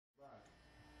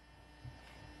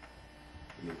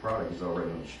Your product is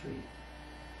already on the street.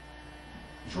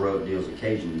 Drug deals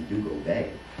occasionally do go bad.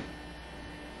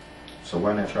 So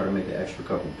why not try to make an extra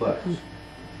couple bucks?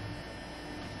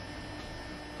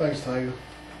 Thanks, Tiger.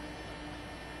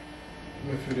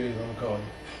 In a few days, I'm gonna call you.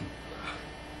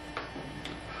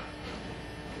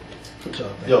 What y'all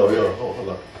think? Yo, hold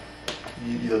up.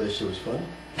 You know that shit was funny?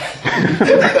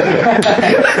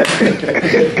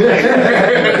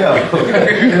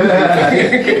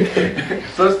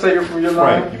 So let's take it from your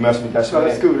line. Right, you messing with that No, swag?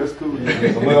 that's cool, that's cool.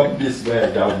 Well, this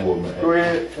swag down more, man. Go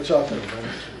ahead. What y'all think, man?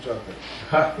 What y'all think?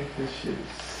 I think this shit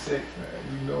is sick,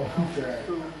 man. You know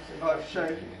I'm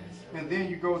Shay. And then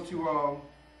you go to,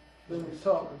 Then we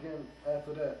talk again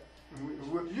after that.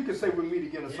 you can say we meet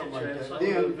again or something like that.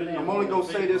 Then I'm only gonna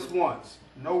say this once.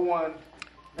 No one.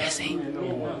 Let's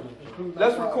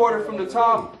record it from the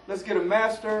top. Let's get a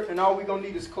master, and all we gonna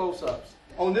need is close-ups.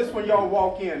 On this one, y'all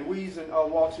walk in. Weez and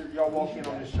Walter, y'all walk in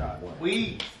on this shot.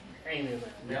 Weez. Ain't it?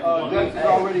 Dex is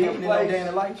already in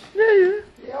place. Yeah,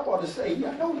 I'm about to say, I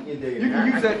know we get there. You can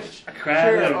use that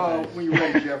chair when you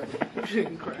roll, Jeffrey.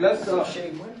 Let's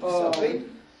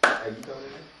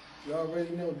You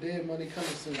already know dead money coming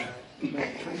soon.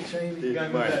 Chaney.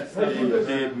 Dead money.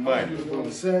 Dead money. On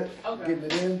the set, getting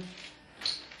it in.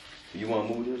 You want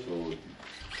to move this or?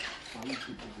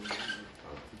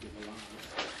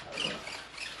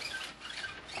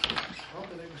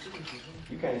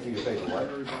 You can't see the paper, right?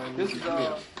 This is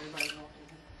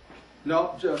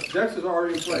no, Dex is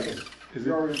already in place. Is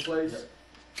he already in place?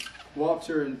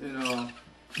 Walter and Yeah,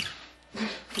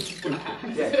 what's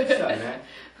up, man?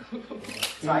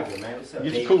 Tiger, man, what's up?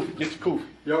 Get your cool. Get your cool.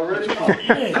 y'all ready?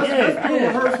 Let's do a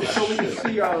rehearsal so we can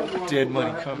see Dead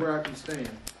money coming. where I can stand.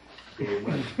 Dead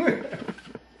money. Okay.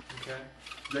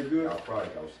 That good? Our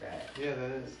product outside. Yeah,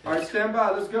 that is. All right, stand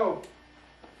by. Let's go.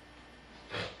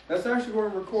 That's actually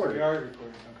going to record We it. are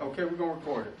recording. Okay, we're going to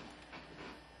record it.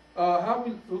 How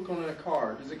we look on that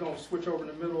card? Is it going to switch over in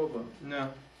the middle of a... No,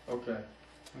 Okay.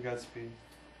 we got speed.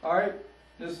 All right.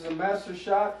 This is a master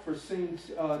shot for scene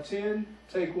 10.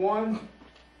 Take 1.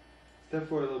 Step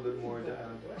forward a little bit more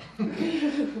down.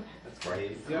 That's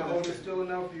right. Yeah, hold it still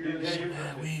enough. You're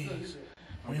Weez.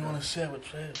 We want to set with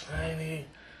Chaney.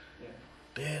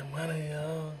 Dead money,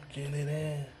 y'all. Getting it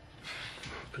in.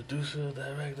 Producer,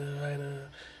 director, writer,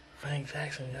 Frank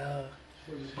Jackson, y'all.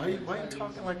 Why you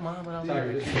talking like mom when I was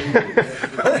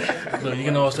Look, you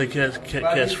can always say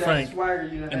catch Frank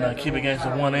and keep it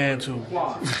gangster 1 and 2.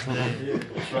 Yeah,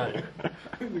 that's right.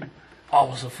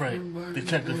 Officer Frank,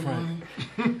 Detective Frank.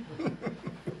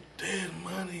 Dead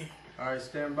money. All right,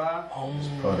 stand by.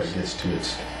 Product gets to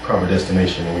its proper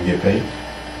destination and we get paid.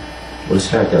 Well,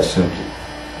 it's not that simple.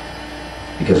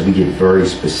 Because we get very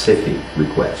specific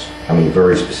requests. I mean,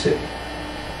 very specific.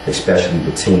 Especially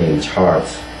with teenage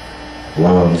hearts,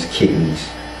 lungs, kidneys,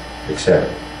 etc.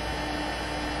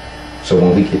 So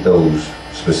when we get those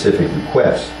specific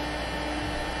requests,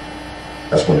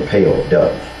 that's when the payoff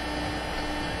does.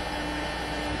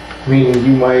 Meaning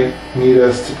you might need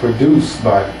us to produce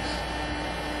bodies.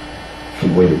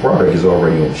 Well, your product is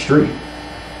already on the street.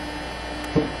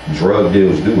 Drug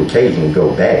deals do occasionally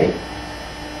go bad.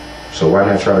 So why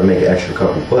not try to make an extra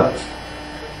couple bucks?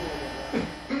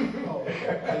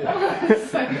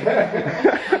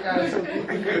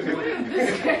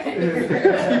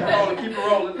 Keep it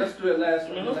rolling. Let's do it last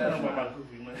one.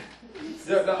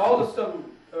 All the stuff,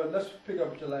 let's pick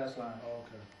up at your last line. Oh,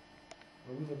 okay.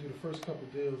 Well, we're gonna do the first couple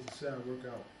deals and see how it work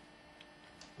out.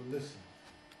 But listen,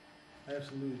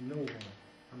 absolutely no one,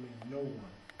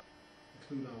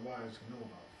 including our wives, can know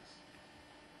about this.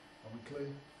 Are we clear?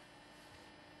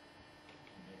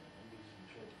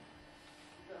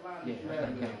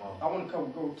 I want to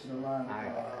go to the line.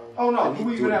 Oh no, do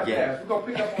we even have gas? We're gonna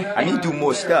pick up on that. I need to do line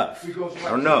more there. stuff. We go I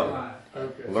don't know. to the line.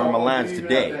 Okay. Learn my lines Do you even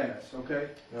today. have gas, okay.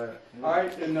 Right. All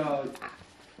right, and you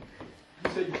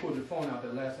said you pulled your phone out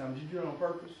that last time. Did you do it on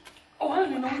purpose? Oh, I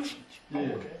didn't know.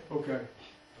 Yeah. Okay.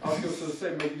 I was going to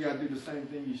say maybe you got to do the same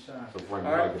thing each time. So Frank,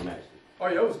 All right. like the match. Oh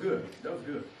yeah, that was good. That was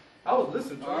good. I was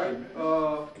listening to you.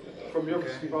 All right. From your do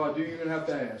you even have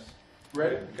to ask?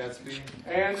 Ready? Got speed.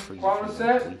 And camera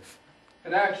set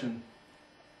and action.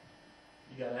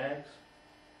 You got axe?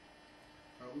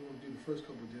 We're gonna do the first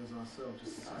couple of deals ourselves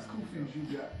just to see how confused you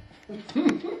got.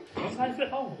 One size fit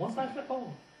home. One size fit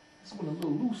home. This one a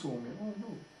little loose on me. I don't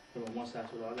know. One size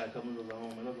fit all. I got a couple of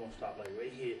home and I'm going to stop like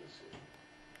right here.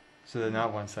 So they're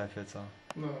not one size fits all.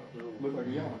 No, look like a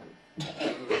yarmulke.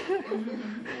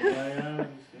 Yeah,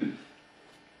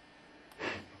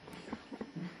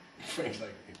 Frank's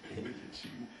like,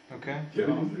 Okay. Yeah,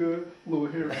 you good. Little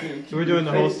hairpin. So we're doing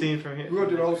the whole scene from here. We're gonna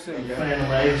do the whole scene,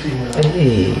 guys.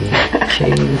 Hey,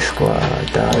 King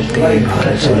Squad, dog, Dave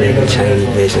Hudson, nigga, Chaney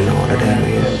Vision, all of that,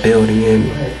 man. Building in me.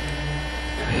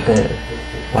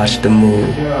 Watch the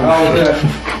move.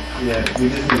 Yeah, we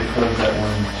just need to close that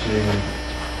one shade.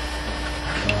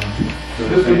 So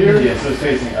This one here? Yeah, so it's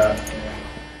facing up.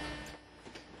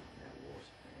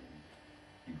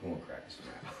 You going crackers.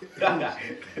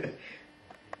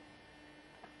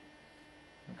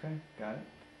 Okay, got it.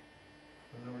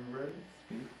 Whenever you're ready.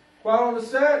 Quiet on the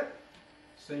set.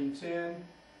 Scene 10.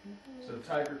 So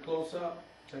tiger close up.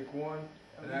 Take one.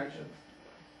 And action.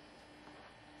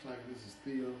 Like this is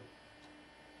Theo.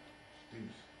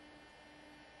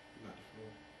 De-U.c.e. Not the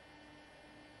floor.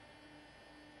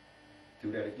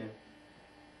 Do that again.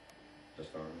 Just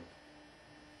start.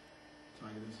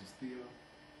 Like this is Theo.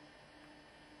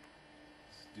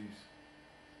 This is De-U.c.e.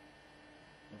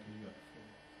 Okay, you got the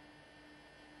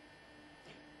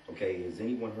floor. Okay, has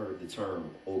anyone heard of the term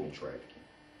organ trafficking?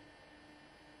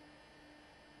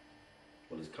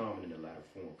 Well, it's common in a lot of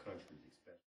foreign countries.